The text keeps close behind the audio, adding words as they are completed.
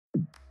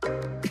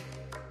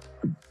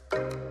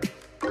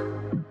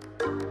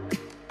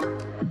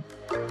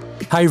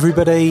Hey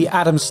everybody,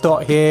 Adam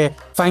Stott here.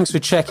 Thanks for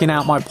checking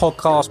out my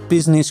podcast,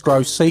 Business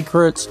Growth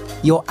Secrets.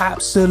 You're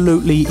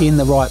absolutely in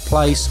the right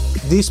place.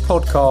 This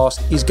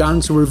podcast is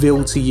going to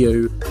reveal to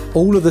you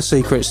all of the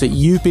secrets that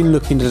you've been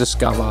looking to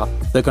discover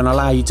that are going to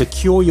allow you to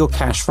cure your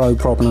cash flow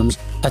problems,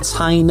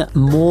 attain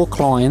more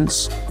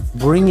clients,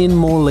 bring in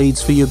more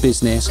leads for your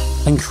business,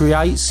 and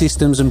create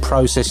systems and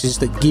processes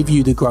that give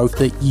you the growth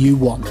that you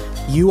want.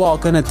 You are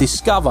going to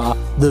discover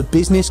the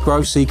business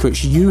growth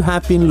secrets you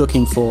have been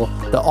looking for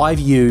that I've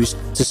used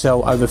to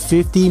sell over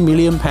 £50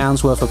 million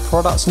worth of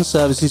products and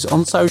services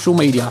on social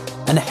media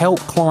and help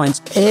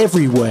clients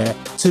everywhere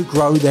to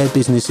grow their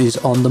businesses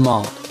on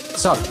demand.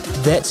 So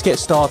let's get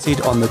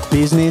started on the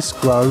Business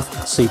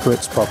Growth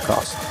Secrets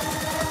podcast.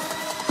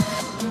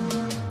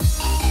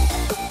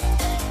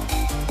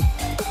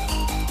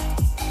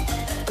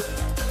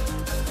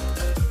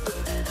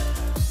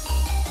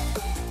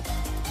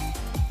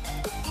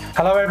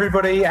 Hello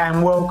everybody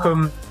and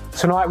welcome.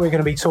 Tonight we're going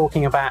to be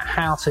talking about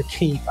how to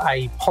keep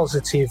a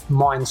positive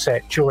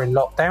mindset during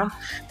lockdown.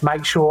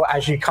 Make sure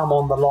as you come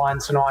on the line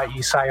tonight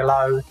you say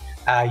hello,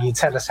 you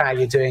tell us how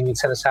you're doing, you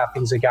tell us how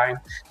things are going.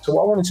 So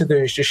what I wanted to do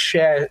is just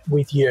share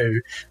with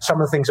you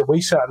some of the things that we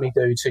certainly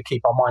do to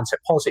keep our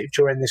mindset positive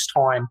during this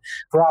time.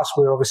 For us,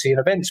 we're obviously an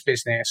events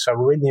business, so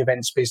we're in the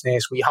events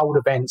business, we hold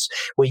events,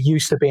 we're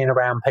used to being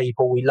around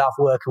people, we love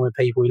working with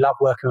people, we love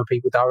working with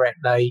people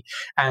directly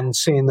and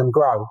seeing them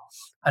grow.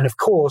 And of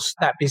course,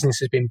 that business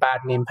has been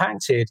badly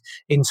impacted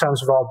in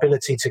terms of our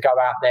ability to go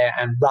out there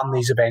and run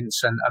these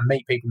events and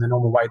meet people in the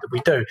normal way that we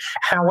do.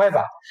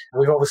 However,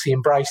 we've obviously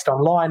embraced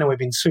online and we've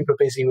been super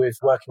busy with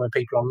working with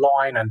people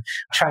online and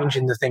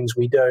changing the things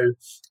we do.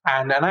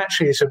 And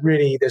actually,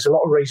 there's a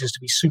lot of reasons to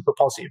be super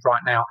positive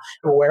right now,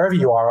 wherever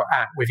you are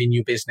at within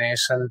your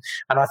business. And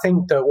I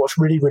think that what's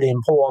really, really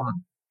important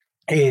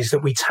is that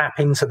we tap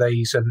into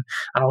these. And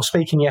I was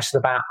speaking yesterday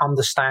about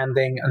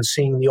understanding and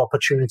seeing the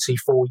opportunity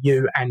for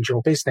you and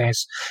your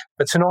business.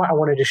 But tonight I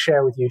wanted to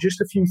share with you just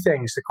a few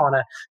things to kind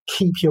of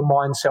keep your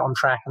mindset on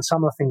track and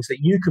some of the things that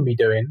you can be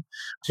doing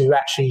to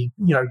actually,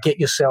 get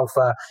yourself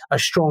a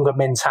stronger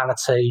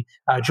mentality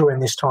during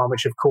this time,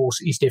 which of course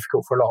is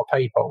difficult for a lot of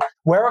people.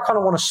 Where I kind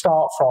of want to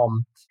start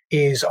from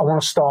is I want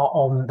to start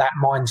on that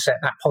mindset,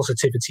 that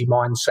positivity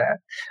mindset.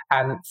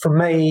 And for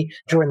me,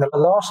 during the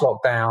last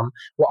lockdown,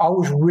 what I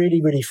was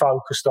really, really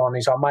focused on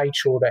is I made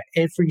sure that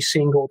every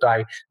single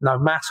day, no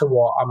matter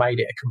what, I made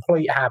it a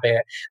complete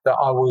habit that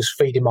I was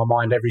feeding my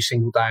mind every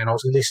single day and I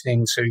was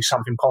listening to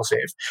something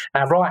positive.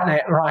 Now,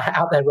 right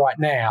out there right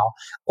now,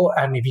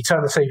 and if you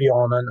turn the TV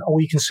on, and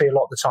all you can see a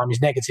lot of the time is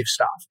negative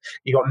stuff.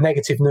 You've got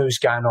negative news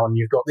going on,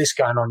 you've got this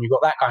going on, you've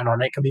got that going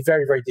on. It can be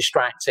very, very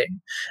distracting.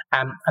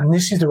 And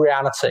this is the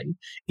reality.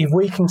 If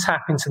we can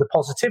tap into the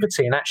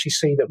positivity and actually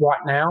see that right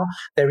now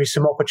there is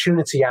some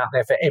opportunity out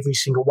there for every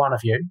single one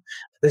of you,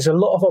 there's a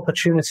lot of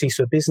opportunities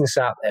for businesses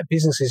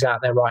out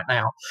there right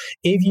now.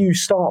 If you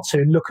start to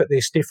look at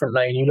this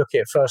differently and you look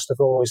at it, first of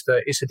all, is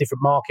that it's a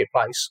different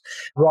marketplace.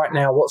 Right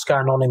now, what's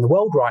going on in the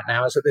world right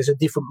now is that there's a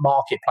different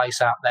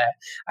marketplace out there.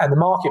 And the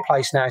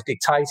marketplace now is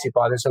dictated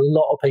by, there's a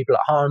lot of people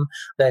at home.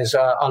 There's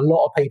a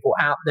lot of people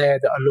out there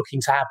that are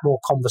looking to have more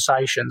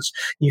conversations.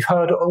 You've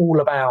heard all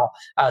about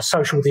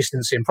social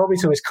distancing, probably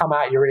till it's come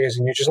out of your ears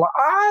and you're just like,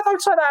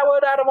 don't say that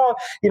word out of my,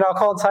 I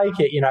can't take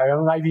it,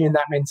 maybe in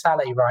that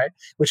mentality, right?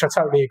 Which I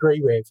totally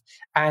agree with.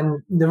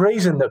 And the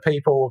reason that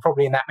people are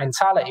probably in that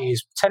mentality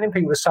is telling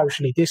people to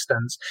socially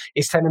distance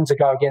is telling them to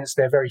go against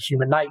their very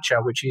human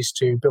nature, which is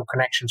to build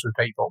connections with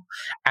people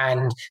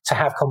and to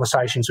have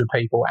conversations with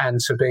people and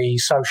to be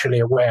socially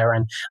aware.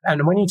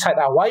 And when you take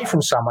that away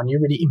from someone, you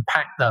really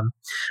impact them.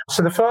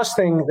 So the first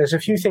thing, there's a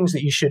few things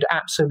that you should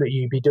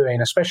absolutely be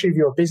doing, especially if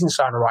you're a business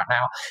owner right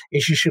now,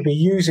 is you should be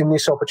using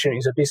this opportunity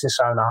as a business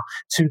owner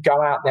to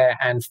go out there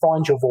and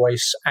find your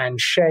voice and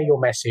share your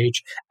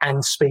message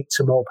and speak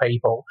to more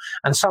people.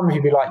 And some of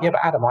you be like, yeah,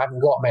 but Adam, I haven't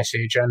got a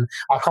message and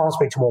I can't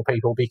speak to more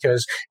people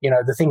because,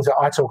 the things that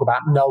I talk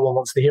about, no one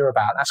wants to hear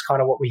about. That's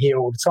kind of what we hear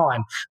all the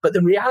time. But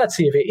the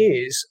reality of it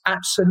is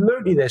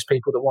absolutely there's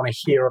people that want to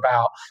hear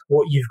about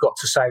what you've got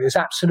to say. There's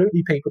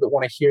absolutely people that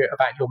want to hear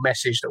about your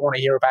message, that want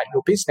to hear about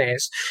your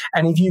business.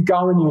 And if you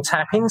go and you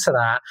tap into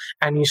that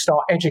and you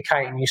start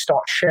educating, you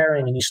start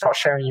sharing and you start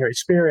sharing your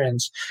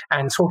experience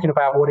and talking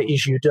about what it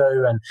is you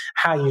do and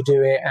how you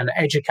do it and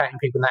educating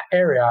people in that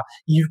area,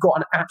 you've got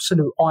an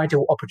absolute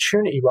ideal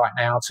opportunity right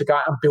now to go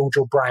out and build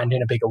your brand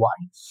in a bigger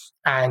way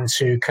and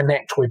to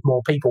connect with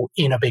more people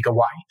in a bigger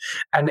way.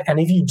 And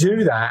if you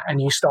do that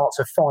and you start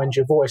to find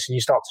your voice and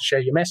you start to share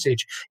your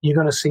message, you're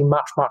going to see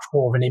much, much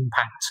more of an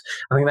impact.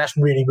 I think that's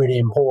really, really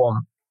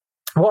important.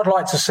 What I'd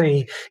like to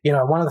see,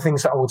 one of the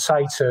things that I would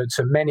say to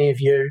many of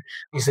you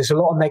is there's a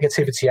lot of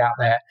negativity out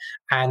there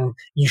and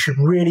you should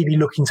really be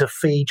looking to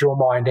feed your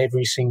mind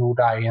every single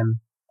day. And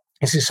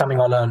this is something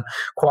I learned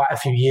quite a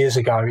few years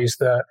ago, is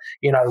that,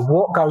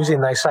 what goes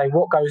in, they say,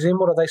 what goes in,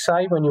 what do they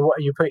say?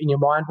 What you put in your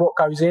mind, what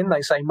goes in,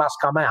 they say must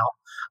come out.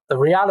 The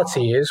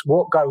reality is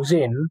what goes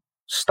in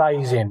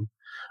stays in.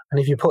 And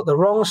if you put the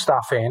wrong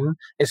stuff in,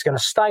 it's going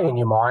to stay in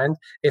your mind,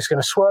 it's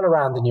going to swirl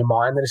around in your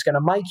mind, and it's going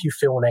to make you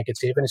feel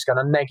negative, and it's going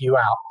to neg you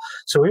out.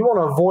 So we want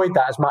to avoid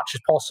that as much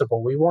as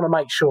possible. We want to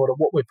make sure that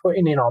what we're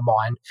putting in our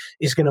mind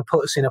is going to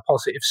put us in a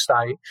positive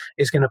state,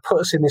 is going to put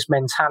us in this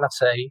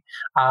mentality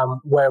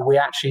where we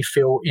actually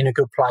feel in a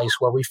good place,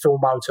 where we feel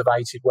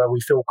motivated, where we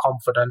feel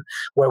confident,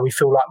 where we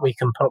feel like we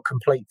can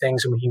complete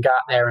things and we can go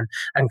out there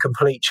and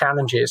complete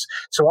challenges.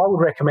 So I would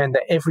recommend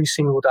that every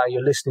single day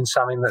you're listening to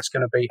something that's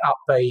going to be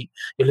upbeat,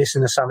 you're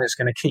listening to something that's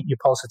going to keep you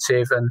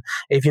positive. And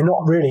if you're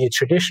not really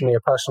traditionally a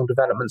personal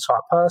development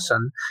type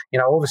person,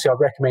 obviously I'd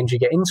recommend you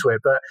get into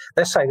it. But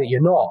let's say that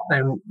you're not,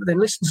 then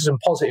listen to some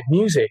positive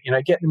music.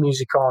 Get the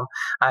music on,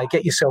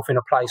 get yourself in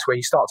a place where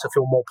you start to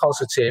feel more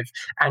positive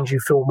and you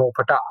feel more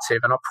productive.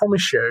 And I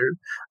promise you,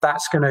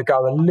 that's going to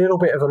go a little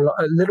bit of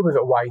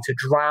a way to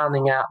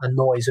drowning out the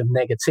noise of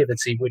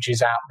negativity which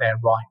is out there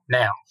right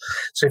now.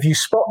 So if you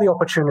spot the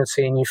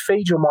opportunity and you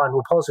feed your mind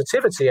with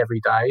positivity every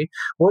day,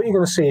 what you're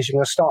going to see is you're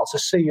going to start to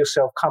see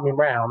yourself coming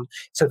round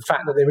to the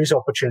fact that there is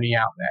opportunity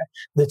out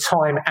there. The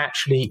time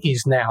actually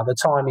is now. The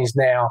time is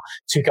now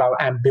to go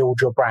and build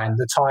your brand.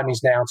 The time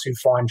is now to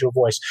find your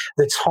voice.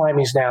 The time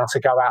is now to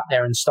go out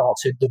there and start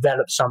to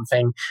develop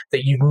something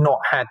that you've not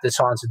had the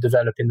time to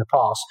develop in the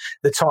past.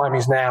 The time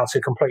is now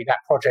to complete that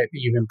project that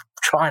you've been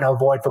trying to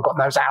avoid for God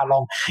knows how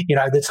long.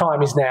 The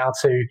time is now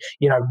to,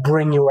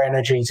 bring your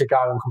energy to go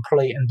and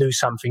complete and do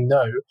something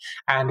new.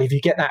 And if you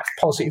get that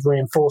positive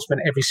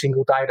reinforcement every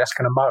single day, that's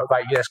going to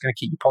motivate you, that's going to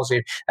keep you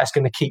positive, that's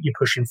going to keep you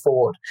pushing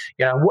forward.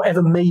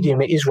 Whatever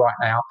medium it is right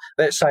now,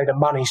 let's say the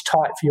money's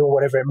tight for you or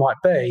whatever it might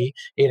be,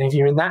 and if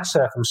you're in that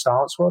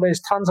circumstance, well,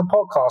 there's tons of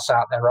podcasts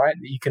out there, right,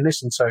 that you can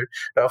listen to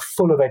that are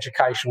full of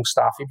educational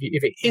stuff.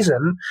 If it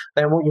isn't,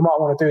 then what you might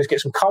want to do is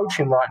get some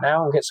coaching right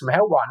now and get some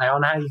help right now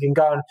on how you can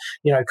go and,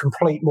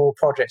 complete more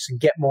projects and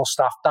get more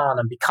stuff done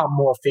and become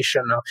more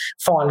efficient or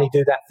finally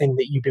do that thing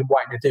that you've been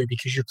waiting to do,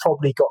 because you've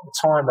probably got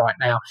the time right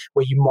now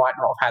where you might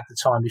not have had the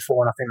time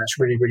before. And I think that's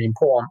really, really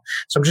important.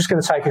 So I'm just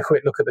going to take a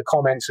quick look at the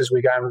comments as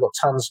we go. And we've got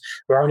tons.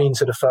 We're only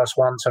into the first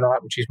one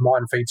tonight, which is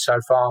Mindfeed so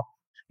far.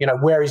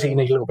 Where is it you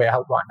need a little bit of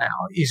help right now?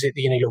 Is it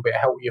that you need a little bit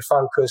of help with your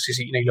focus? Is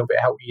it you need a little bit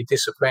of help with your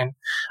discipline?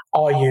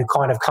 Are you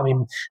kind of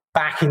coming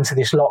back into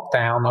this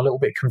lockdown a little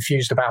bit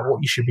confused about what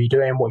you should be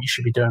doing, what you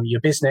should be doing with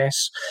your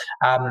business?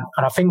 And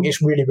I think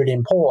it's really, really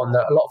important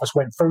that a lot of us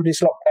went through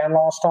this lockdown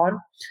last time.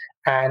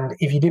 And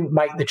if you didn't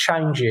make the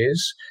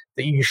changes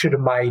that you should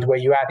have made, where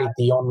you added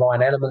the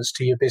online elements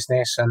to your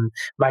business and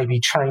maybe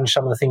change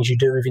some of the things you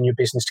do within your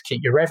business to keep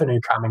your revenue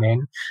coming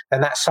in,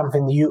 then that's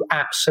something that you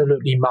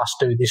absolutely must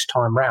do this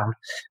time round.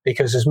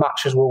 Because as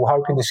much as we're all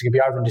hoping this is going to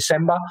be over in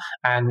December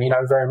and,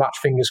 very much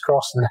fingers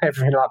crossed and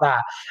everything like that,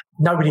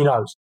 nobody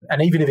knows.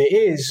 And even if it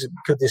is,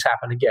 could this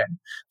happen again?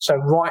 So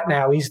right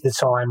now is the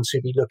time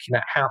to be looking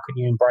at how can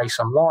you embrace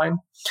online?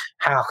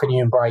 How can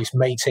you embrace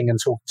meeting and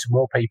talking to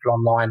more people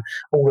online?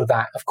 All of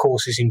that, of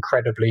course, is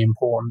incredibly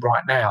important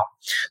right now.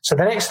 So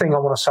the next thing I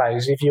want to say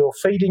is if you're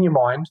feeding your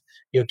mind,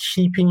 you're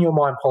keeping your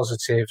mind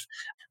positive,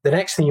 the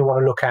next thing you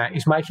want to look at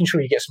is making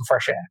sure you get some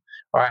fresh air.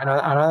 All right, and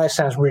I know that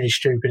sounds really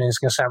stupid and it's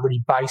going to sound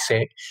really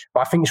basic,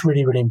 but I think it's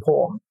really, really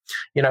important.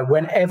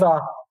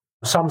 Whenever,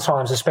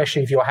 sometimes,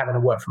 especially if you're having to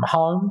work from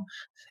home,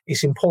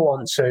 it's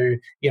important to,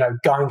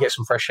 go and get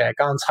some fresh air,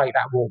 go and take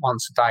that walk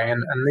once a day.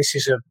 And this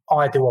is an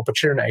ideal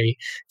opportunity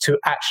to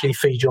actually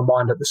feed your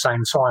mind at the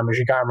same time as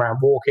you're going around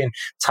walking,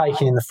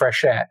 taking in the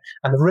fresh air.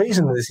 And the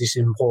reason that this is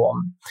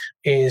important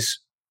is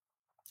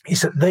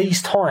at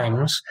these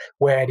times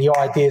where the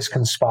ideas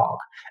can spark.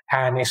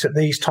 And it's at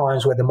these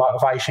times where the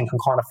motivation can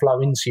kind of flow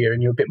into you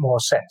and you're a bit more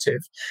receptive.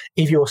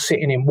 If you're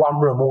sitting in one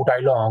room all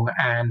day long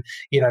and,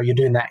 you're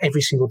doing that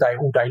every single day,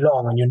 all day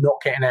long, and you're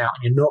not getting out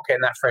and you're not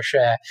getting that fresh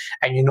air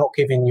and you're not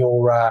giving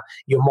your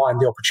mind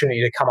the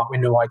opportunity to come up with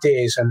new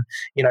ideas and,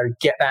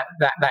 get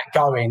that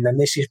going, then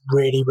this is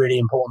really, really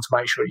important to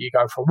make sure that you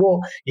go for a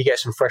walk, you get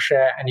some fresh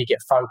air and you get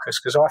focused.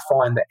 Because I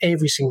find that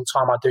every single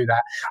time I do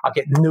that, I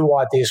get new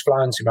ideas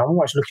flowing to me. I'm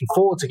always looking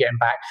forward to getting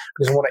back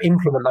because I want to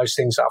implement those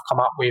things that I've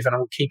come up with and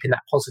I'm keeping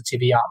that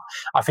positivity up.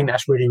 I think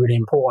that's really, really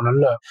important.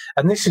 And look,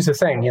 and this is the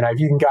thing, if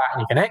you can go out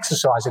and you can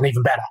exercise, and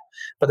even better.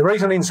 But the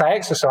reason I didn't say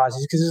exercise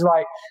is because it's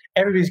like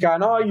everybody's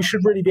going, oh, you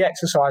should really be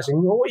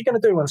exercising. Well, what are you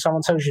going to do when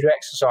someone tells you to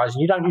exercise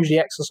and you don't usually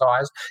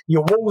exercise?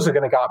 Your walls are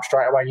going to go up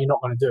straight away and you're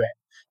not going to do it.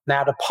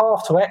 Now, the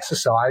path to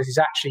exercise is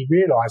actually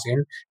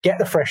realizing, get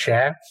the fresh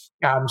air,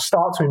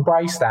 start to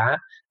embrace that,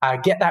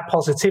 get that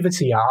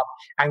positivity up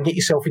and get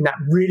yourself in that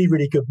really,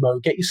 really good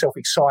mood, get yourself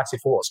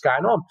excited for what's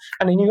going on.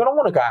 And then you're going to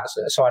want to go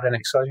outside and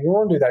exercise. You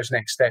want to do those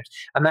next steps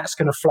and that's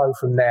going to flow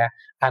from there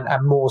and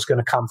more's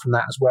going to come from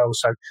that as well.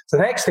 So the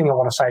next thing I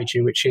want to say to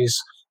you, which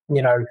is,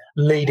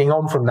 leading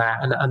on from that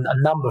and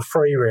number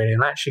 3 really,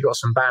 and I actually got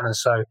some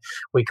banners so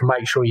we can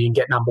make sure you can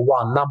get number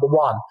 1. Number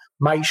 1,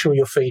 make sure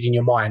you're feeding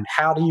your mind.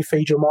 How do you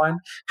feed your mind?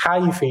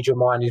 How you feed your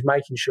mind is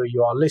making sure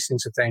you are listening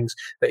to things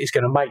that is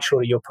going to make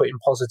sure that you're putting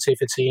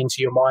positivity into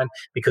your mind,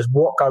 because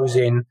what goes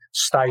in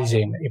stays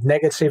in. If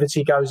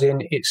negativity goes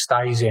in, it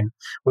stays in.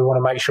 We want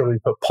to make sure we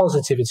put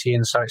positivity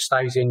in so it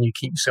stays in. You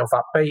keep yourself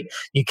upbeat,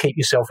 you keep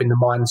yourself in the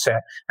mindset,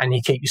 and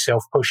you keep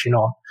yourself pushing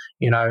on.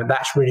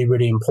 That's really,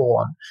 really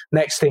important.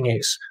 Next thing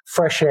is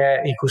fresh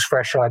air equals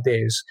fresh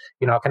ideas.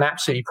 I can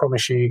absolutely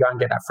promise you go and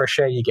get that fresh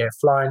air, you get it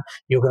flowing,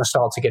 you're going to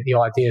start to get the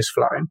ideas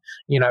flowing.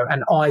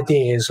 And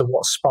ideas are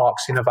what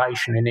sparks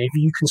innovation. And if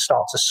you can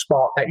start to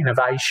spark that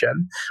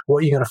innovation,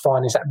 what you're going to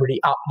find is that really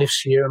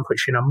uplifts you and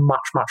puts you in a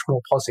much, much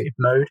more positive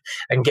mood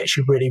and gets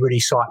you really, really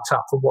psyched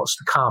up for what's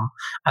to come,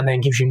 and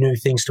then gives you new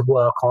things to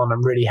work on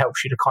and really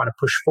helps you to kind of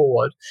push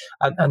forward.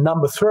 And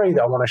number 3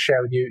 that I want to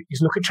share with you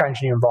is look at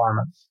changing your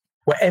environment.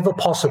 Wherever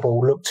possible,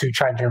 look to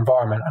change your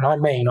environment. And I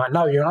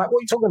know you're like, what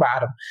are you talking about,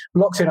 Adam?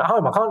 I'm locked in at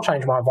home. I can't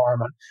change my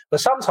environment. But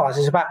sometimes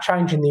it's about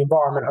changing the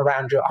environment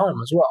around you at home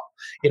as well.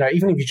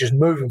 Even if you're just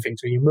moving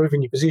things, or you're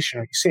moving your position,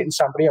 or you're sitting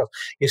somebody else,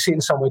 you're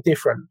sitting somewhere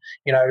different,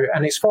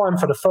 and it's fine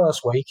for the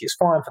first week, it's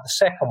fine for the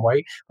second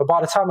week, but by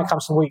the time it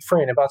comes to week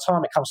 3 and by the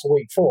time it comes to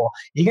week 4,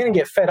 you're going to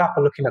get fed up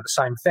of looking at the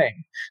same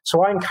thing.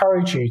 So I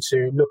encourage you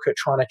to look at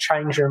trying to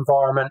change your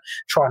environment,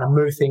 trying to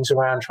move things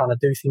around, trying to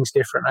do things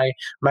differently.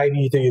 Maybe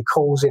you do your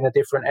calls in a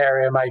different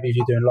area. Maybe if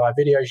you're doing live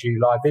videos, you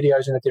do live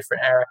videos in a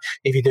different area.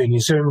 If you're doing your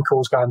Zoom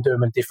calls, go and do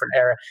them in a different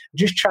area.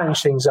 Just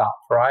change things up,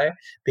 right?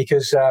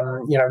 Because,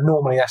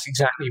 normally that's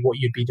exactly what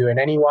you'd be doing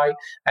anyway.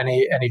 And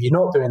if you're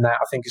not doing that,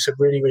 I think it's a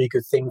really, really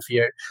good thing for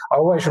you. I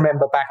always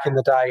remember back in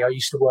the day, I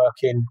used to work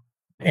in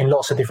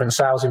lots of different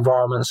sales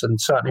environments,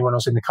 and certainly when I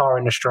was in the car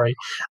industry,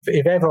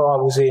 if ever I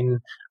was in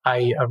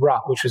a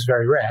rut, which was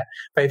very rare,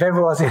 but if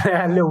ever I was in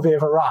a little bit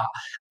of a rut,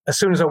 as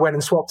soon as I went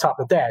and swapped up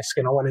the desk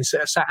and I went and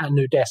sat at a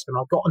new desk and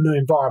I got a new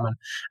environment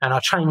and I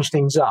changed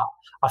things up,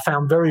 I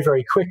found very,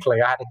 very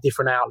quickly I had a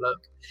different outlook.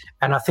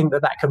 And I think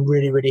that can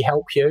really, really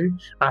help you.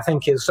 And I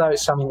think as though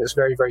it's something that's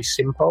very, very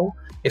simple,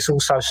 it's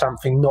also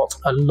something not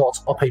a lot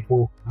of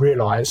people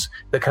realize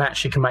that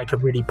can make a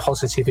really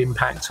positive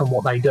impact on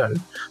what they do.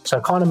 So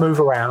kind of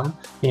move around,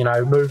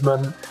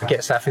 movement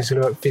gets that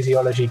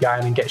physiology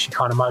going and gets you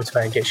kind of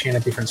motivated, gets you in a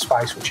different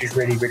space, which is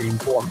really, really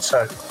important.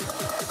 So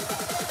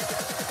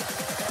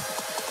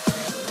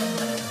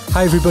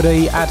Hey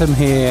everybody, Adam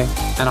here,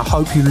 and I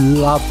hope you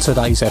loved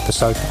today's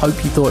episode. I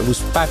hope you thought it was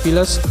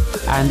fabulous,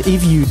 and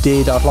if you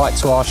did, I'd like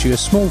to ask you a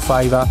small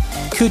favour.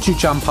 Could you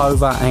jump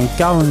over and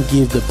go and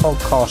give the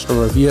podcast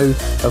a review?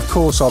 Of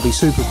course, I'll be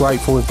super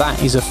grateful if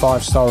that is a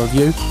 5-star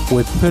review.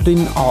 We're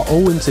putting our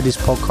all into this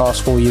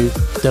podcast for you,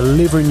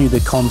 delivering you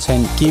the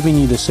content, giving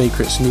you the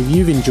secrets, and if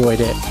you've enjoyed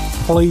it,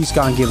 please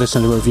go and give us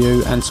a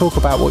review and talk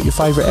about what your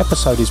favourite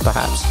episode is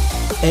perhaps.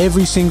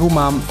 Every single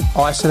month,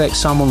 I select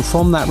someone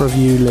from that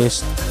review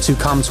list to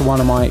come to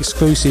one of my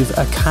exclusive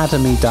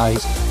Academy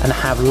days and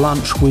have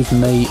lunch with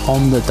me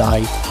on the day,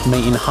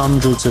 meeting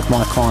hundreds of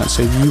my clients.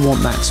 So if you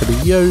want that to be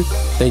you,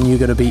 then you're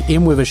going to be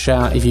in with a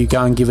shout if you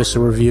go and give us a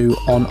review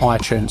on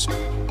iTunes.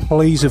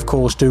 Please, of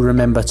course, do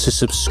remember to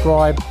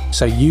subscribe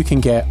so you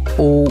can get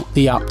all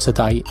the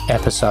up-to-date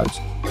episodes.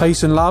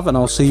 Peace and love, and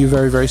I'll see you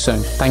very, very soon.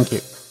 Thank you.